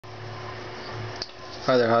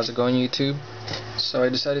Hi there, how's it going, YouTube? So I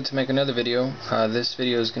decided to make another video. This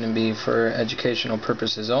video is going to be for educational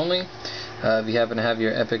purposes only. If you happen to have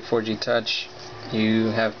your Epic 4G Touch, you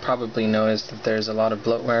have probably noticed that there's a lot of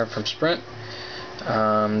bloatware from Sprint.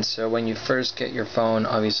 So when you first get your phone,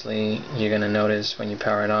 obviously you're going to notice when you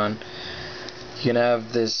power it on, you're going to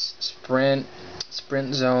have this Sprint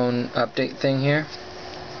Zone update thing here.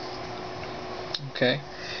 Okay.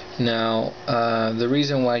 Now, the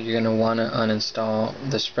reason why you're going to want to uninstall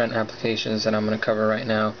the Sprint applications that I'm going to cover right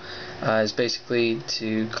now is basically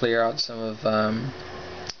to clear out some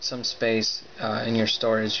space in your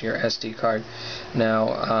storage, your SD card.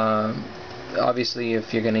 Now, obviously,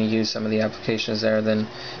 if you're going to use some of the applications there, then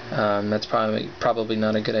that's probably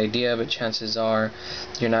not a good idea. But chances are,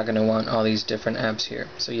 you're not going to want all these different apps here.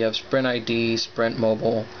 So you have Sprint ID, Sprint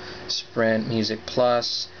Mobile, Sprint Music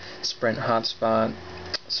Plus, Sprint Hotspot,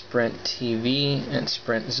 Sprint TV, and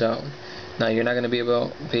Sprint Zone. Now you're not going to be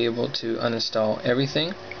able to uninstall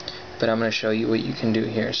everything, but I'm going to show you what you can do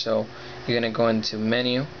here. So you're going to go into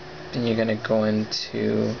Menu, then you're going to go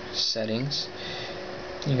into Settings,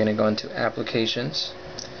 you're going to go into Applications,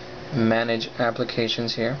 Manage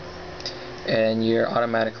Applications here, and you're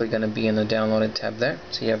automatically going to be in the Downloaded tab there.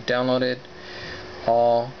 So you have downloaded,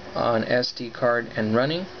 all on SD card and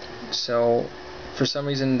running. So for some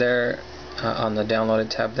reason they're on the downloaded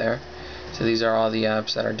tab there. So these are all the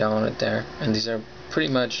apps that are downloaded there, and these are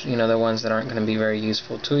pretty much, you know, the ones that aren't going to be very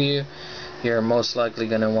useful to you. You're most likely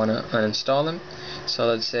going to want to uninstall them. So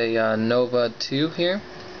let's say Nova 2 here.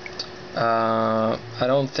 I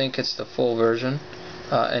don't think it's the full version,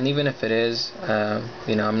 and even if it is,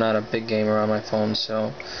 you know, I'm not a big gamer on my phone,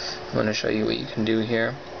 so I'm going to show you what you can do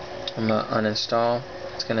here. I'm going to uninstall.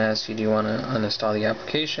 It's going to ask you, do you want to uninstall the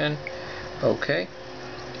application? Okay.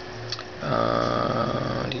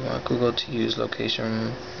 Do you want Google to use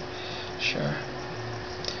location? Sure.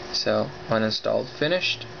 So uninstalled,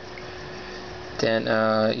 finished. Then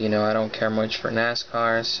you know, I don't care much for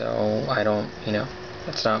NASCAR, so I don't, you know,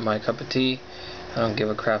 that's not my cup of tea. I don't give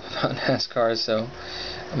a crap about NASCAR, so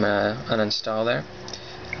I'm gonna uninstall there.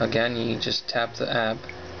 Again, you just tap the app,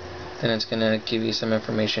 then it's gonna give you some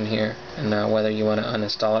information here, and whether you want to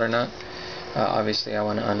uninstall it or not. Obviously, I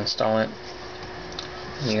want to uninstall it.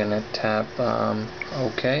 You're going to tap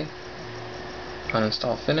OK,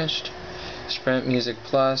 uninstall, finished. Sprint Music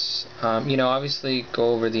Plus, you know, obviously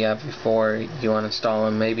go over the app before you uninstall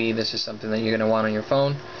them. Maybe this is something that you're going to want on your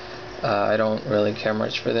phone. I don't really care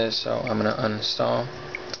much for this, so I'm going to uninstall.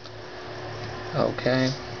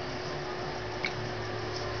 OK.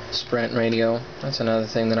 Sprint Radio, that's another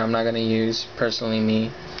thing that I'm not going to use, personally,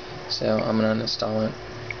 me, so I'm going to uninstall it.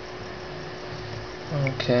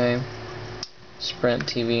 OK. Sprint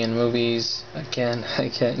TV and Movies, again, I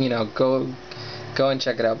can't, you know, go and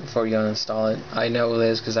check it out before you uninstall it. I know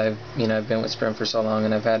this because I've been with Sprint for so long,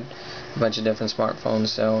 and I've had a bunch of different smartphones.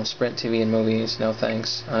 So Sprint TV and Movies, no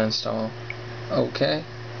thanks, uninstall. Okay.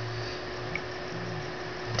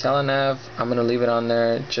 Telenav, I'm gonna leave it on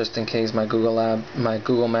there just in case my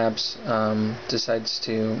Google Maps decides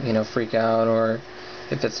to, you know, freak out, or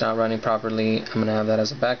if it's not running properly. I'm gonna have that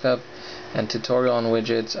as a backup. And tutorial on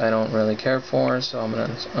widgets I don't really care for, so I'm going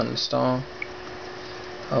to uninstall.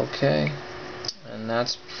 Okay, and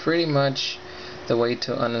that's pretty much the way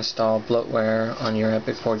to uninstall bloatware on your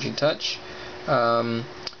Epic 4G Touch.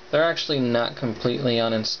 They're actually not completely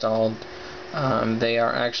uninstalled. They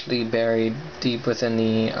are actually buried deep within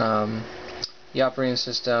the operating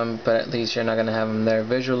system, but at least you're not going to have them there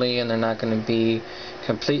visually, and they're not going to be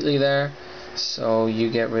completely there. So you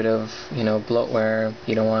get rid of, you know, bloatware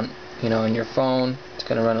you don't want, you know, on your phone. It's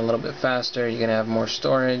going to run a little bit faster. You're going to have more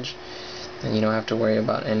storage, and you don't have to worry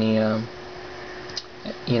about any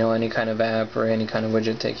you know, any kind of app or any kind of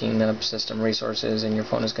widget taking up system resources, and your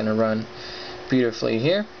phone is going to run beautifully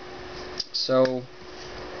here. So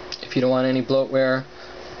if you don't want any bloatware,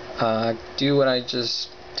 do what I just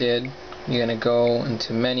did. You're going to go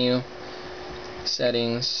into Menu,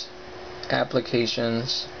 Settings,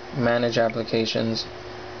 Applications, Manage Applications,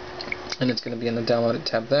 and it's going to be in the Downloaded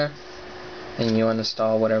tab there, and you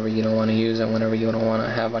uninstall whatever you don't want to use and whatever you don't want to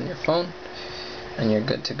have on your phone, and you're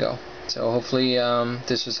good to go. So hopefully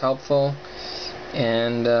this was helpful,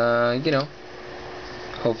 and you know,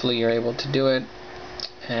 hopefully you're able to do it,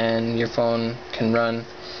 and your phone can run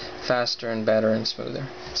faster and better and smoother.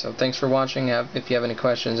 So thanks for watching. If you have any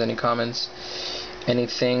questions, any comments,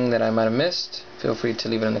 anything that I might have missed, feel free to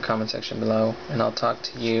leave it in the comment section below, and I'll talk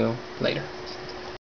to you later.